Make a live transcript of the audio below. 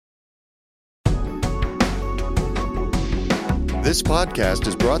This podcast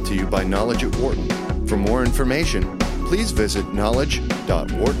is brought to you by Knowledge at Wharton. For more information, please visit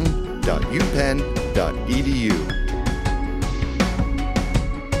knowledge.wharton.upenn.edu.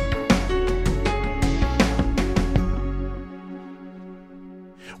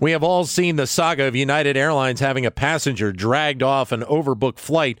 We have all seen the saga of United Airlines having a passenger dragged off an overbooked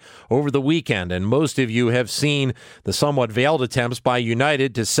flight over the weekend, and most of you have seen the somewhat veiled attempts by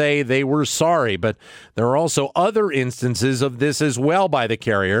United to say they were sorry, but there are also other instances of this as well by the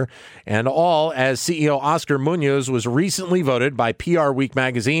carrier, and all as CEO Oscar Munoz was recently voted by PR Week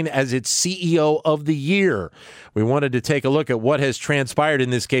magazine as its CEO of the year. We wanted to take a look at what has transpired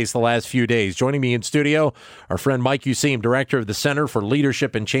in this case the last few days. Joining me in studio, our friend Mike Useem, director of the Center for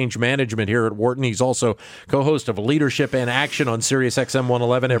Leadership and Change Management here at Wharton. He's also co-host of Leadership in Action on Sirius XM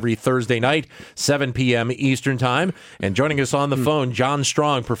 111 every Thursday night, 7 p.m. Eastern Time. And joining us on the phone, John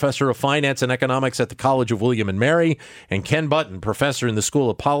Strong, professor of finance and economics at the College of William and Mary, and Ken Button, professor in the School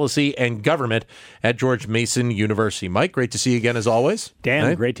of Policy and Government at George Mason University. Mike, great to see you again as always. Dan,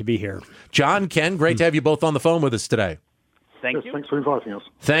 right? Great to be here. John, Ken, great to have you both on the phone with us today. Thank you. Thanks for inviting us.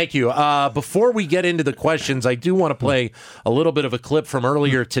 Thank you. Before we get into the questions, I do want to play a little bit of a clip from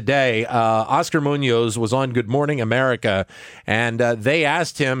earlier today. Oscar Munoz was on Good Morning America, and they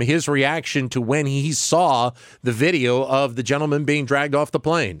asked him his reaction to when he saw the video of the gentleman being dragged off the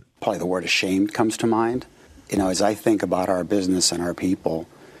plane. Probably the word ashamed comes to mind. You know, as I think about our business and our people,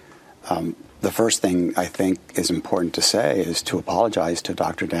 the first thing I think is important to say is to apologize to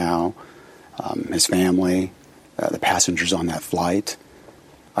Dr. Dow, his family, the passengers on that flight,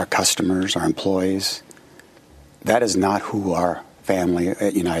 our customers, our employees. That is not who our family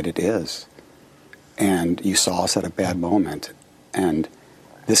at United is. And you saw us at a bad moment. And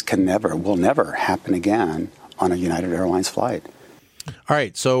this will never happen again on a United Airlines flight. All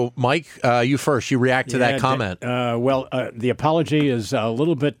right, so Mike, you first. You react to that comment. The apology is a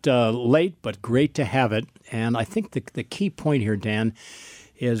little bit late, but great to have it. And I think the key point here, Dan,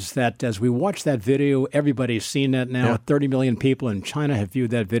 is that as we watch that video, everybody's seen that now. Yeah. 30 million people in China have viewed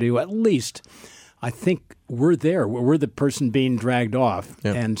that video. At least, I think we're there. We're the person being dragged off.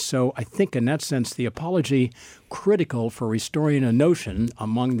 Yeah. And so I think in that sense, the apology critical for restoring a notion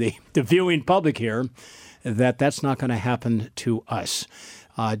among the viewing public here that that's not going to happen to us.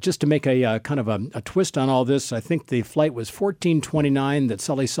 Just to make a kind of a twist on all this, I think the flight was 1429 that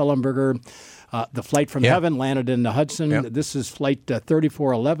Sully Sullenberger, the flight from heaven, landed in the Hudson. Yep. This is flight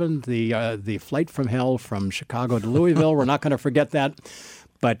 3411, the flight from hell from Chicago to Louisville. We're not going to forget that.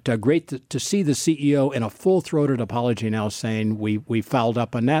 But great to see the CEO in a full-throated apology now saying we fouled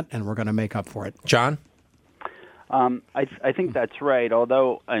up on that and we're going to make up for it. John? I think that's right.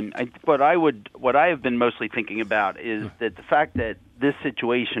 Although, what I have been mostly thinking about is that the fact that this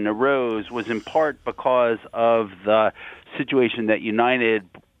situation arose was in part because of the situation that United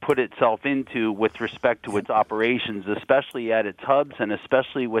put itself into with respect to its operations, especially at its hubs and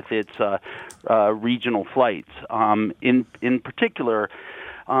especially with its regional flights. In particular,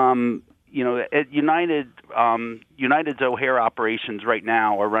 at United, United's O'Hare operations right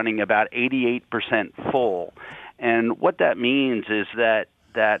now are running about 88% full. And what that means is that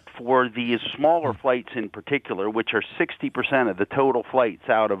for these smaller flights in particular, which are 60% of the total flights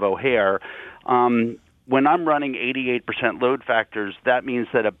out of O'Hare, when I'm running 88% load factors, that means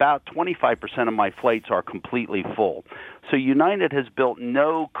that about 25% of my flights are completely full. So United has built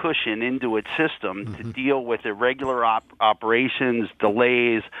no cushion into its system to deal with irregular operations,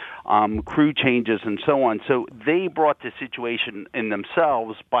 delays, crew changes, and so on. So they brought the situation in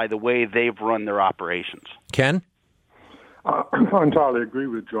themselves by the way they've run their operations. Ken? I entirely agree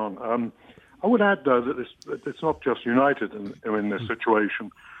with John. I would add, though, that it's not just United in this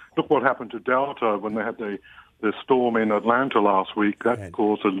situation. Look what happened to Delta when they had the storm in Atlanta last week. That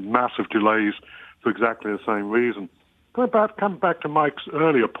caused massive delays for exactly the same reason. Come back to Mike's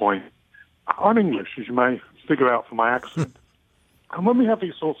earlier point. I'm English, as you may figure out from my accent. And when we have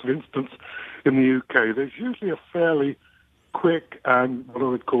these sorts of incidents in the UK, there's usually a fairly quick and what I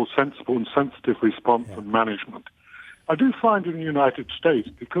would call sensible and sensitive response from management. I do find in the United States,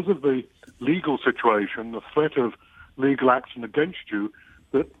 because of the legal situation, the threat of legal action against you,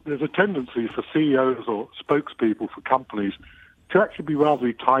 that there's a tendency for CEOs or spokespeople for companies to actually be rather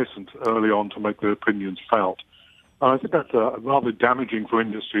reticent early on to make their opinions felt. And I think that's rather damaging for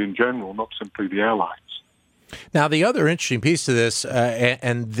industry in general, not simply the airlines. Now, the other interesting piece to this,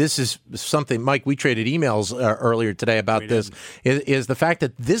 and this is something, Mike, we traded emails earlier today about this, is the fact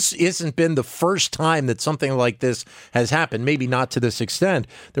that this hasn't been the first time that something like this has happened, maybe not to this extent.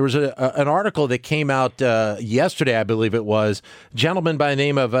 There was an article that came out yesterday, I believe it was, a gentleman by the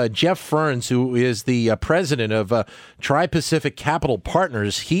name of Jeff Ferns, who is the president of Tri-Pacific Capital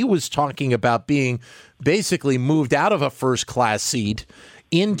Partners. He was talking about being basically moved out of a first-class seat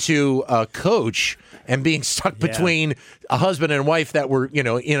into a coach and being stuck between a husband and wife that were, in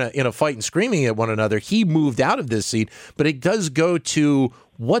a fight and screaming at one another. He moved out of this seat, but it does go to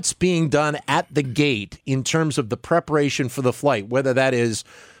what's being done at the gate in terms of the preparation for the flight, whether that is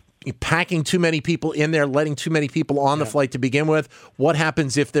packing too many people in there, letting too many people on the flight to begin with. What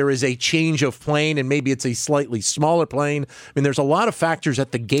happens if there is a change of plane and maybe it's a slightly smaller plane? I mean, there's a lot of factors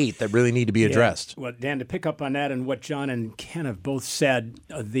at the gate that really need to be addressed. Well, Dan, to pick up on that and what John and Ken have both said,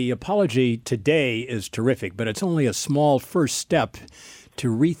 the apology today is terrific, but it's only a small first step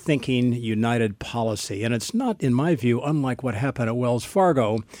to rethinking United policy. And it's not, in my view, unlike what happened at Wells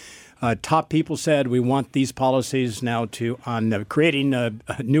Fargo. Top people said, we want these policies now on creating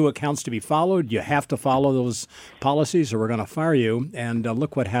new accounts to be followed. You have to follow those policies or we're going to fire you. And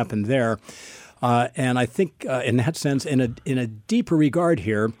look what happened there. And I think in that sense, in a deeper regard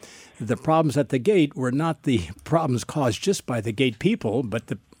here, the problems at the gate were not the problems caused just by the gate people,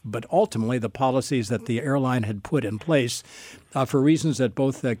 but ultimately the policies that the airline had put in place for reasons that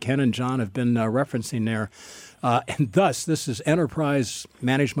both Ken and John have been referencing there. And thus, this is Enterprise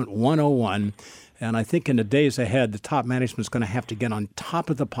Management 101. And I think in the days ahead, the top management is going to have to get on top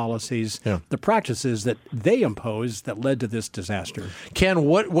of the policies, the practices that they imposed that led to this disaster. Ken,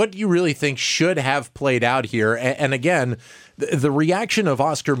 what do you really think should have played out here? And again, the reaction of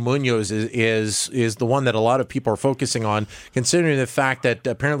Oscar Munoz is the one that a lot of people are focusing on, considering the fact that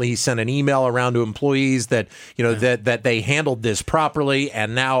apparently he sent an email around to employees that that they handled this properly,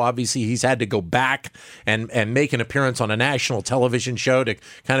 and now obviously he's had to go back and make an appearance on a national television show to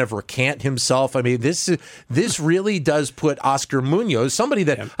kind of recant himself. I mean, this really does put Oscar Munoz, somebody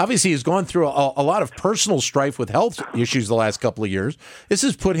that obviously has gone through a lot of personal strife with health issues the last couple of years. This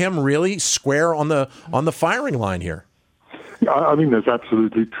has put him really square on the firing line here. Yeah, I mean, that's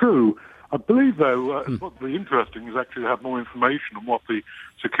absolutely true. I believe, though, what's really interesting is actually to have more information on what the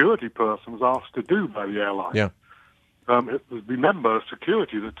security person was asked to do by the airline. Yeah. It was the member of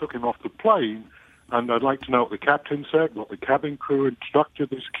security that took him off the plane, and I'd like to know what the captain said, what the cabin crew instructed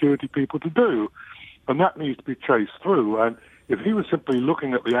the security people to do. And that needs to be chased through. And if he was simply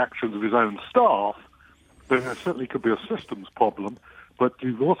looking at the actions of his own staff, then there certainly could be a systems problem. But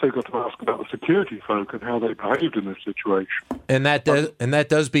you've also got to ask about the security folk and how they behaved in this situation. And that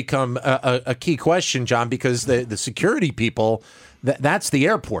does become a key question, John, because the security people, that's the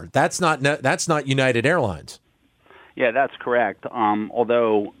airport. That's not United Airlines. Yeah, that's correct.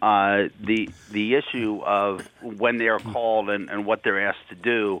 Although the issue of when they are called and what they're asked to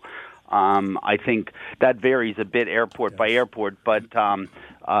do, I think that varies a bit airport by airport, but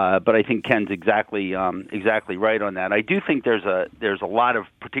I think Ken's exactly right on that. I do think there's a lot of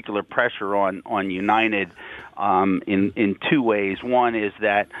particular pressure on United in two ways. One is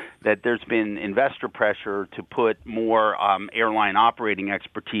that there's been investor pressure to put more airline operating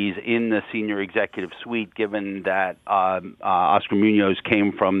expertise in the senior executive suite, given that Oscar Munoz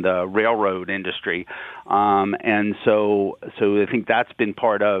came from the railroad industry, and so I think that's been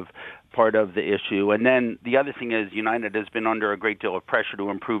part of the issue. And then the other thing is United has been under a great deal of pressure to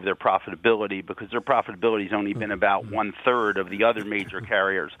improve their profitability because their profitability has only been about 1/3 of the other major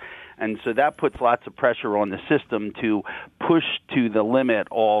carriers. And so that puts lots of pressure on the system to push to the limit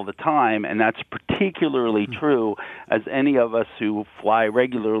all the time, and that's particularly true as any of us who fly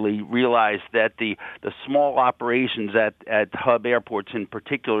regularly realize that the small operations at hub airports, in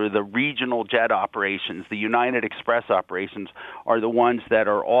particular the regional jet operations, the United Express operations, are the ones that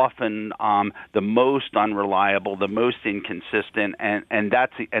are often the most unreliable, the most inconsistent, and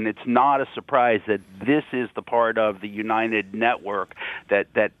it's not a surprise that this is the part of the United network that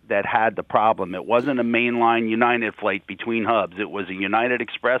had the problem. It wasn't a mainline United flight between hubs. It was a United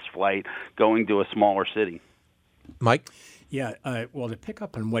Express flight going to a smaller city. Mike? Yeah, well, to pick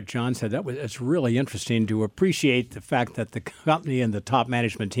up on what John said, it's really interesting to appreciate the fact that the company and the top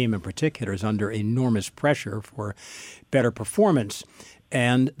management team in particular is under enormous pressure for better performance.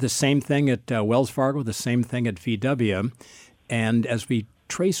 And the same thing at Wells Fargo, the same thing at VW. And as we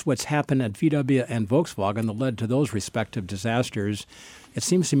trace what's happened at VW and Volkswagen that led to those respective disasters, it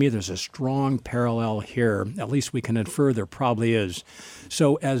seems to me there's a strong parallel here. At least we can infer there probably is.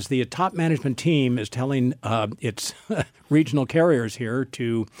 So as the top management team is telling its regional carriers here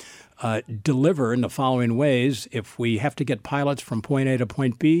to deliver in the following ways. If we have to get pilots from point A to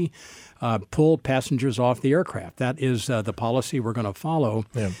point B, pull passengers off the aircraft. That is the policy we're going to follow.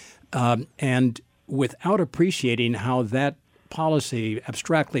 Yeah. And without appreciating how that policy,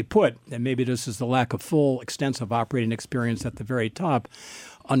 abstractly put, and maybe this is the lack of full, extensive operating experience at the very top,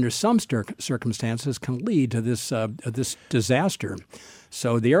 under some circumstances can lead to this disaster.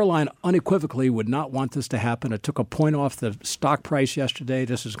 So the airline unequivocally would not want this to happen. It took a point off the stock price yesterday.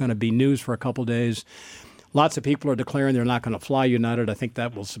 This is going to be news for a couple days. Lots of people are declaring they're not going to fly United. I think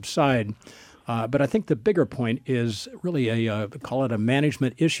that will subside. But I think the bigger point is really call it a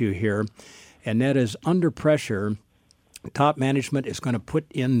management issue here, and that is under pressure. Top management is going to put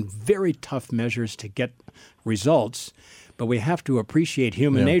in very tough measures to get results, but we have to appreciate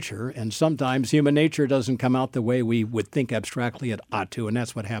human nature, and sometimes human nature doesn't come out the way we would think abstractly it ought to, and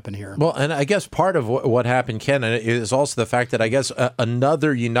that's what happened here. Well, and I guess part of what happened, Ken, is also the fact that I guess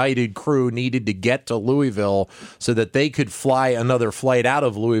another United crew needed to get to Louisville so that they could fly another flight out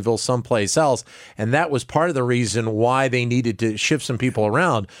of Louisville someplace else, and that was part of the reason why they needed to shift some people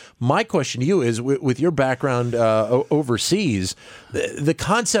around. My question to you is, with your background overseas, the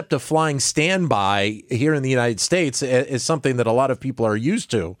concept of flying standby here in the United States is something that a lot of people are used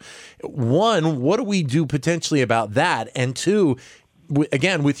to. One, what do we do potentially about that? And two,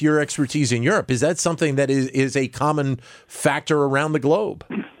 again, with your expertise in Europe, is that something that is a common factor around the globe?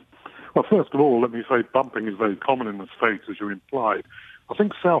 Well, first of all, let me say bumping is very common in the States, as you implied. I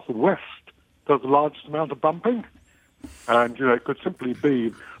think Southwest does the largest amount of bumping. And, it could simply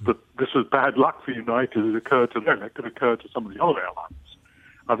be that this was bad luck for United. It occurred to them. It could occur to some of the other airlines.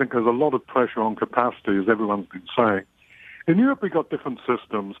 I think there's a lot of pressure on capacity, as everyone's been saying. In Europe, we've got different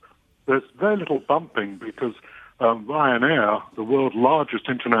systems. There's very little bumping because Ryanair, the world's largest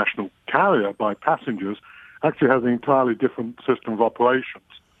international carrier by passengers, actually has an entirely different system of operations.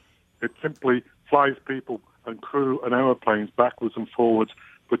 It simply flies people and crew and aeroplanes backwards and forwards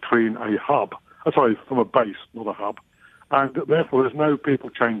between from a base, not a hub. And therefore, there's no people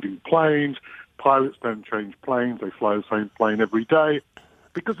changing planes. Pilots don't change planes. They fly the same plane every day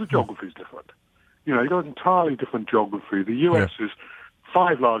because the geography is different. You've got an entirely different geography. The U.S. is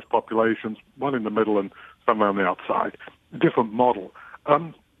 5 large populations, one in the middle and somewhere on the outside. A different model.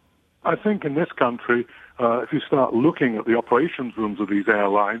 I think in this country, if you start looking at the operations rooms of these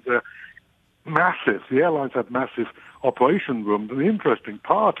airlines, they're massive. The airlines have massive operation rooms. And the interesting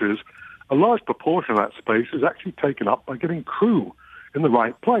part is a large proportion of that space is actually taken up by getting crew in the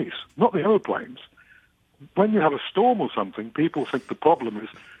right place, not the aeroplanes. When you have a storm or something, people think the problem is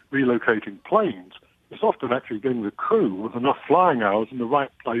relocating planes. It's often actually getting the crew with enough flying hours in the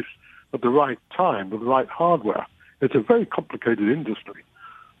right place at the right time with the right hardware. It's a very complicated industry.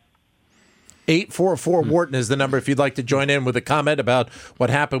 844-WHARTON is the number if you'd like to join in with a comment about what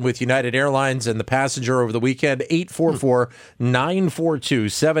happened with United Airlines and the passenger over the weekend.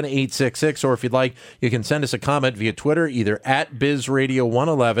 844-942-7866. Or if you'd like, you can send us a comment via Twitter, either at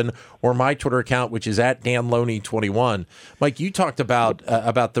BizRadio111 or my Twitter account, which is at DanLoney21. Mike, you talked about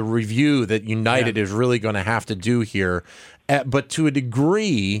the review that United is really going to have to do here. But to a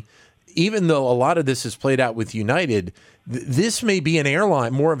degree, even though a lot of this is played out with United, this may be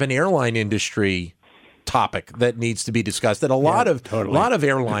more of an airline industry topic that needs to be discussed that a lot of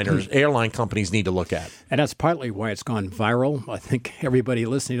airline companies need to look at. And that's partly why it's gone viral. I think everybody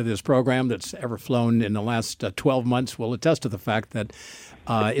listening to this program that's ever flown in the last 12 months will attest to the fact that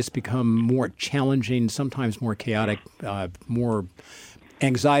it's become more challenging, sometimes more chaotic, more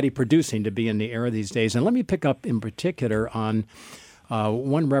anxiety-producing to be in the air these days. And let me pick up in particular on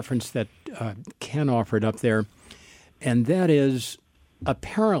one reference that Ken offered up there, and that is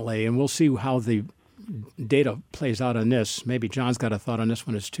apparently, and we'll see how the data plays out on this. Maybe John's got a thought on this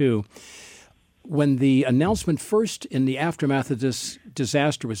one as too. When the announcement first in the aftermath of this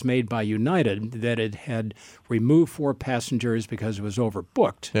disaster was made by United that it had removed 4 passengers because it was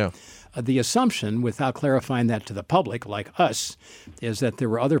overbooked, the assumption, without clarifying that to the public, like us, is that there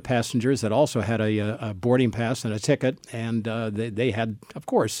were other passengers that also had a boarding pass and a ticket, and they had, of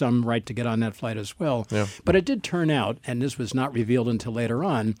course, some right to get on that flight as well. Yeah. But it did turn out, and this was not revealed until later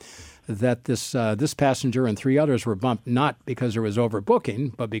on, that this passenger and 3 others were bumped not because there was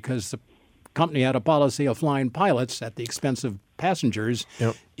overbooking, but because the company had a policy of flying pilots at the expense of passengers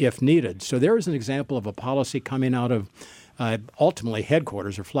if needed. So there is an example of a policy coming out of ultimately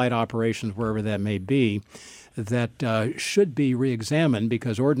headquarters or flight operations, wherever that may be, that should be reexamined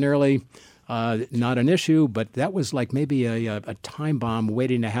because ordinarily not an issue, but that was like maybe a time bomb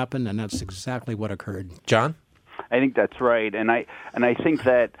waiting to happen, and that's exactly what occurred. John? I think that's right, and I think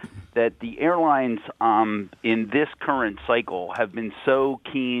that the airlines in this current cycle have been so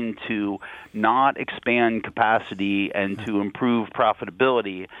keen to not expand capacity and to improve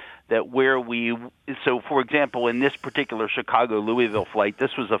profitability that so for example, in this particular Chicago-Louisville flight,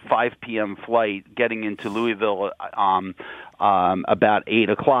 this was a 5 p.m. flight getting into Louisville about 8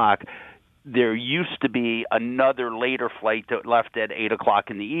 o'clock. There used to be another later flight that left at 8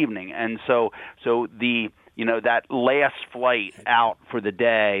 o'clock in the evening. And so that last flight out for the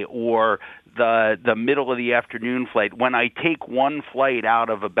day or the middle of the afternoon flight, when I take one flight out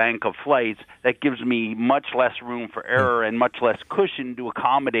of a bank of flights, that gives me much less room for error and much less cushion to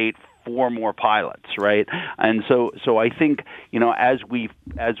accommodate 4 more pilots, right? And so I think, as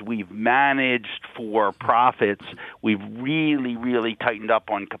we've managed for profits, we've really tightened up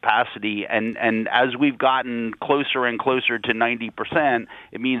on capacity, and as we've gotten closer and closer to 90%,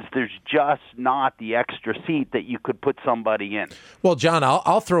 it means there's just not the extra seat that you could put somebody in. Well, John,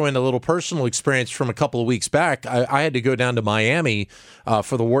 I'll throw in a little personal experience from a couple of weeks back. I had to go down to Miami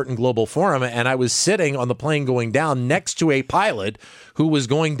for the Wharton Global Forum, and I was sitting on the plane going down next to a pilot who was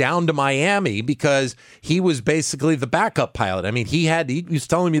going down to Miami because he was basically the backup pilot. I mean, he was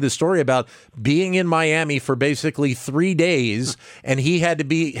telling me the story about being in Miami for basically 3 days, and he had to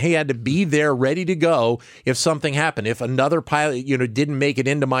be there ready to go if something happened. If another pilot, didn't make it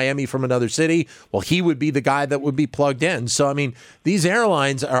into Miami from another city, well, he would be the guy that would be plugged in. So, I mean, these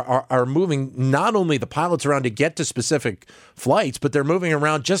airlines are moving not only the pilots around to get to specific flights, but they're moving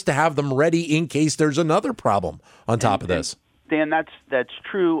around just to have them ready in case there's another problem on top of this. Dan, that's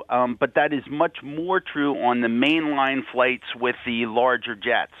true, but that is much more true on the mainline flights with the larger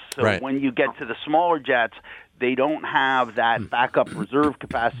jets. So right. When you get to the smaller jets, they don't have that backup reserve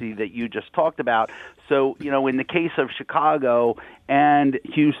capacity that you just talked about. So, in the case of Chicago and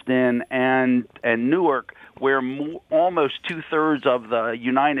Houston and Newark, where almost 2/3 of the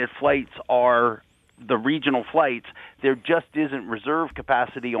United flights are the regional flights, there just isn't reserve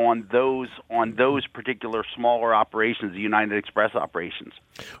capacity on those particular smaller operations, the United Express operations.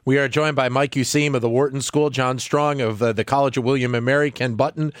 We are joined by Mike Useem of the Wharton School, John Strong of the College of William & Mary, Ken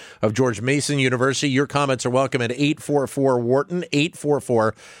Button of George Mason University. Your comments are welcome at 844-WHARTON,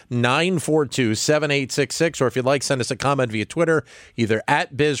 844-942-7866, or if you'd like, send us a comment via Twitter, either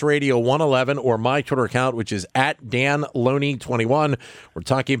at BizRadio111 or my Twitter account, which is at DanLoney21. We're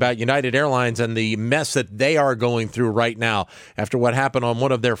talking about United Airlines and the mess that they are going through right now after what happened on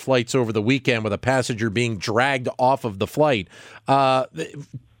one of their flights over the weekend with a passenger being dragged off of the flight.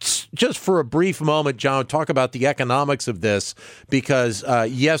 Just for a brief moment, John, talk about the economics of this, because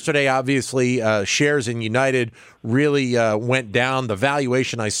yesterday, obviously, shares in United really went down. The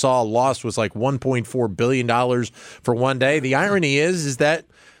valuation I saw lost was like $1.4 billion for one day. The irony is that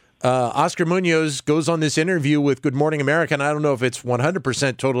Oscar Munoz goes on this interview with Good Morning America, and I don't know if it's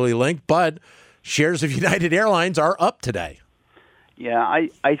 100% totally linked, but shares of United Airlines are up today. Yeah,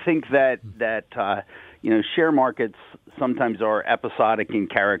 I think that share markets sometimes are episodic in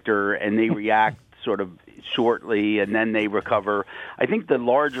character, and they react sort of shortly, and then they recover. I think the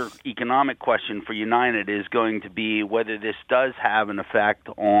larger economic question for United is going to be whether this does have an effect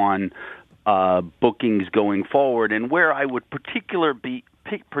on bookings going forward, and where I would particularly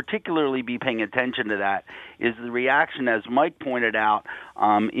be paying attention to that is the reaction, as Mike pointed out,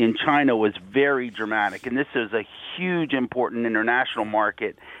 in China was very dramatic, and this is a huge, important international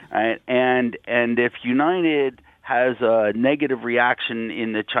market, and if United has a negative reaction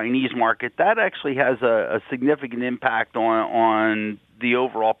in the Chinese market, that actually has a significant impact on the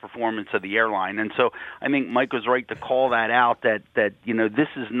overall performance of the airline. And so I think Mike was right to call that out, that this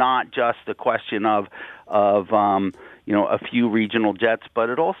is not just a question of a few regional jets, but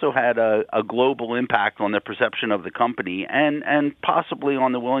it also had a global impact on the perception of the company and possibly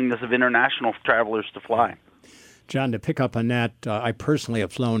on the willingness of international travelers to fly. John, to pick up on that, I personally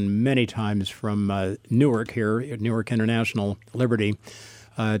have flown many times from Newark here, Newark International Liberty,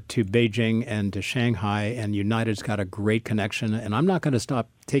 to Beijing and to Shanghai, and United's got a great connection, and I'm not going to stop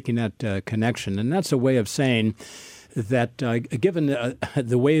taking that connection. And that's a way of saying that given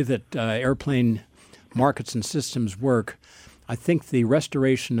the way that airplane markets and systems work, I think the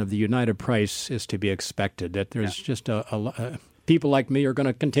restoration of the United price is to be expected, that there's just people like me are going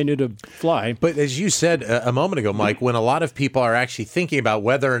to continue to fly. But as you said a moment ago, Mike, when a lot of people are actually thinking about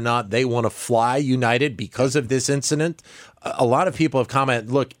whether or not they want to fly United because of this incident, a lot of people have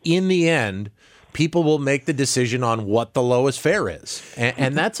commented, look, in the end, people will make the decision on what the lowest fare is,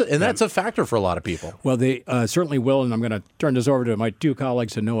 and that's a factor for a lot of people. Well, they certainly will, and I'm going to turn this over to my two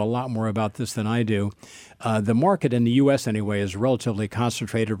colleagues who know a lot more about this than I do. The market in the U.S. anyway is relatively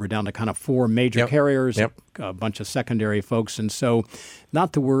concentrated. We're down to kind of 4 major carriers, a bunch of secondary folks, and so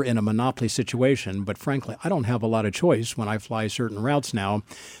not that we're in a monopoly situation, but frankly, I don't have a lot of choice when I fly certain routes now.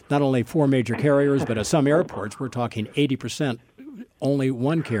 Not only 4 major carriers, but at some airports, we're talking 80% only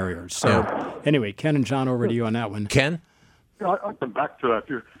one carrier. So anyway, Ken and John, over to you on that one. Ken? Yeah, I come back to that.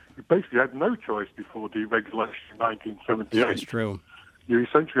 You basically had no choice before deregulation in 1978. That's true. You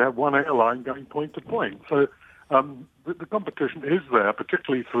essentially have one airline going point to point. So the competition is there,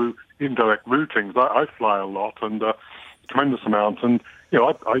 particularly through indirect routings. I fly a lot and tremendous amounts. And,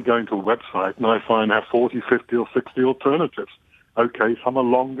 I go into a website and I find I have 40, 50 or 60 alternatives. Okay, some are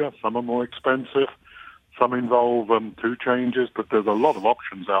longer, some are more expensive. Some involve 2 changes, but there's a lot of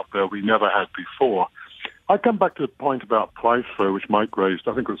options out there we never had before. I come back to the point about price, though, which Mike raised.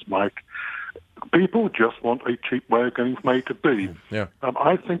 I think it was Mike. People just want a cheap way of getting from A to B. Yeah.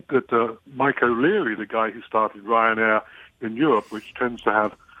 I think that Mike O'Leary, the guy who started Ryanair in Europe, which tends to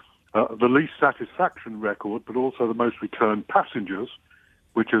have the least satisfaction record, but also the most returned passengers,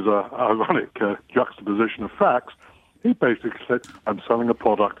 which is an ironic juxtaposition of facts, he basically said, I'm selling a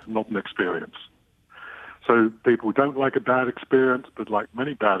product, not an experience. So people don't like a bad experience, but like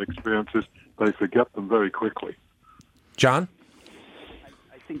many bad experiences, they forget them very quickly. John?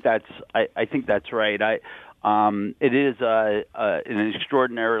 I think that's right. It is an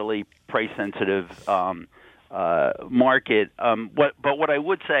extraordinarily price-sensitive market. But what I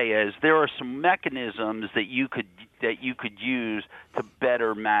would say is there are some mechanisms that you could use to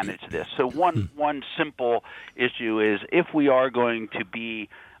better manage this. So one simple issue is if we are going to be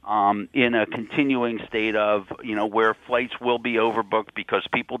in a continuing state of, where flights will be overbooked because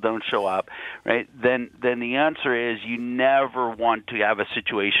people don't show up, right? Then the answer is you never want to have a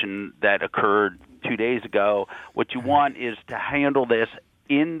situation that occurred 2 days ago. What you want is to handle this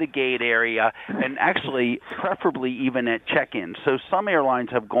in the gate area and actually preferably even at check-in. So some airlines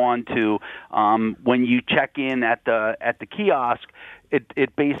have gone to when you check in at the kiosk,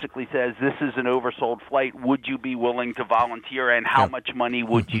 it basically says this is an oversold flight. Would you be willing to volunteer, and how much money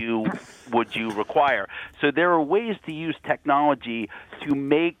would you require? So there are ways to use technology to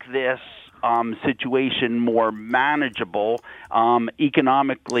make this situation more manageable,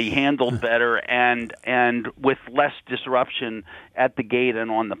 economically handled better, and with less disruption at the gate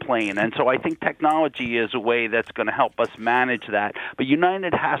and on the plane. And so I think technology is a way that's going to help us manage that. But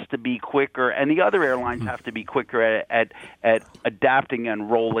United has to be quicker, and the other airlines have to be quicker at adapting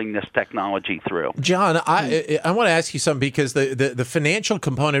and rolling this technology through. John, I want to ask you something, because the financial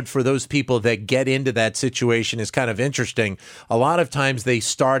component for those people that get into that situation is kind of interesting. A lot of times they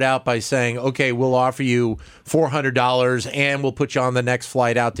start out by saying, okay, we'll offer you $400 and we'll put you on the next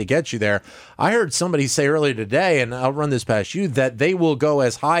flight out to get you there. I heard somebody say earlier today, and I'll run this past you, that they will go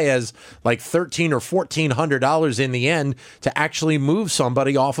as high as like $1,300 or $1,400 in the end to actually move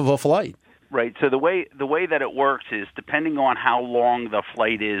somebody off of a flight. Right. So the way that it works is, depending on how long the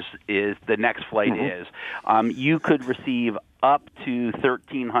flight is the next flight is, you could receive up to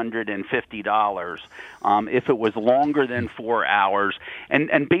 $1,350 if it was longer than 4 hours.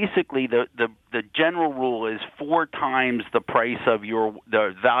 And basically the general rule is 4 times the price of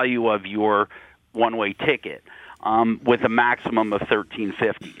the value of your one-way ticket. With a maximum of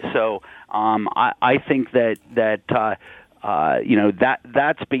 $1,350. So I think that's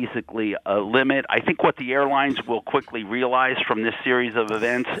basically a limit. I think what the airlines will quickly realize from this series of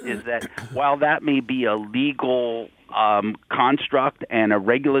events is that while that may be a legal construct and a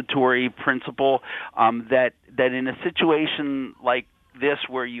regulatory principle, that in a situation like this,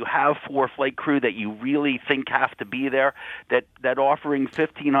 where you have 4 flight crew that you really think have to be there, that offering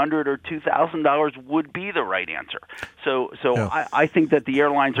 $1,500 or $2,000 would be the right answer. So I think that the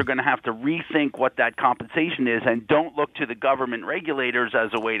airlines are going to have to rethink what that compensation is, and don't look to the government regulators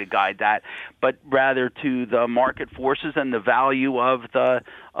as a way to guide that, but rather to the market forces and the value of the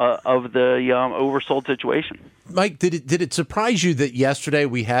oversold situation. Mike, did it surprise you that yesterday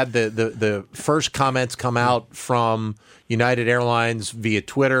we had the first comments come out from United Airlines via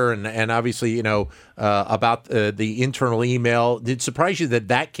Twitter and obviously, about the internal email? Did it surprise you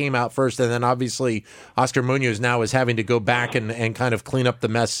that came out first, and then obviously Oscar Munoz now is having to go back and kind of clean up the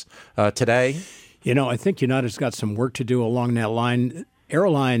mess today? I think United's got some work to do along that line.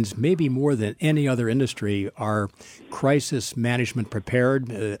 airlines, maybe more than any other industry, are crisis management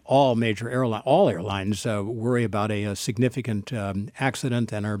prepared. All airlines worry about a significant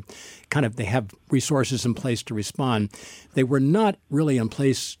accident and they have resources in place to respond. They were not really in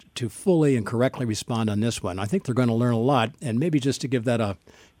place to fully and correctly respond on this one. I think they're going to learn a lot, and maybe just to give that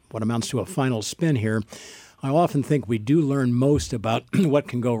what amounts to a final spin here, I often think we do learn most about what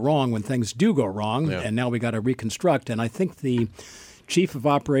can go wrong when things do go wrong, and now we got to reconstruct. And I think the Chief of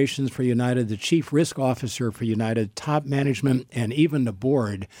Operations for United, the Chief Risk Officer for United, top management, and even the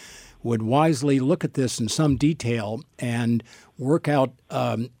board would wisely look at this in some detail and work out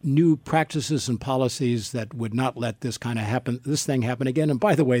new practices and policies that would not let this thing happen again. And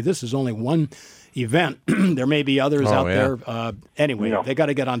by the way, this is only one event. There may be others out there. Anyway, they got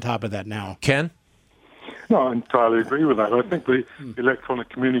to get on top of that now. Ken? No, I entirely agree with that. I think the electronic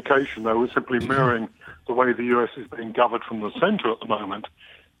communication, though, is simply mirroring the way the U.S. is being governed from the center at the moment.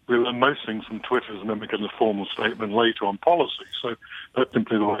 We learn most things from Twitter and then we get a formal statement later on policy. So that's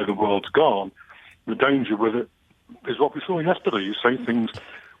simply the way the world's gone. The danger with it is what we saw yesterday. You say things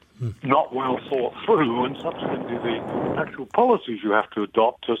not well thought through, and subsequently the actual policies you have to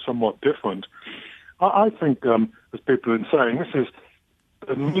adopt are somewhat different. I think, as people have been saying, this is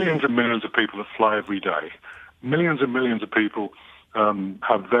millions and millions of people that fly every day. Millions and millions of people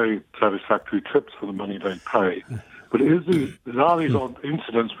have very satisfactory trips for the money they pay. But there are these odd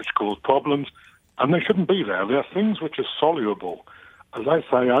incidents which cause problems, and they shouldn't be there. There are things which are soluble. As I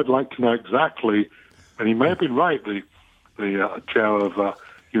say, I'd like to know exactly, and he may have been right, the chair of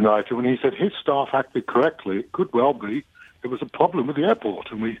United, when he said his staff acted correctly. It could well be there was a problem with the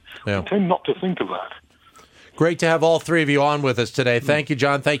airport, and we tend not to think of that. Great to have all three of you on with us today. Thank you,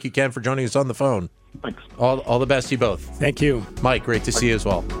 John. Thank you, Ken, for joining us on the phone. Thanks. All the best to you both. Thank you. Mike, great to see you as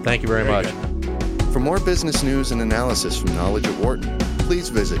well. Thank you very much. For more business news and analysis from Knowledge at Wharton, please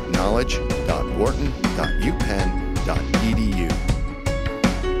visit knowledge.wharton.upenn.edu.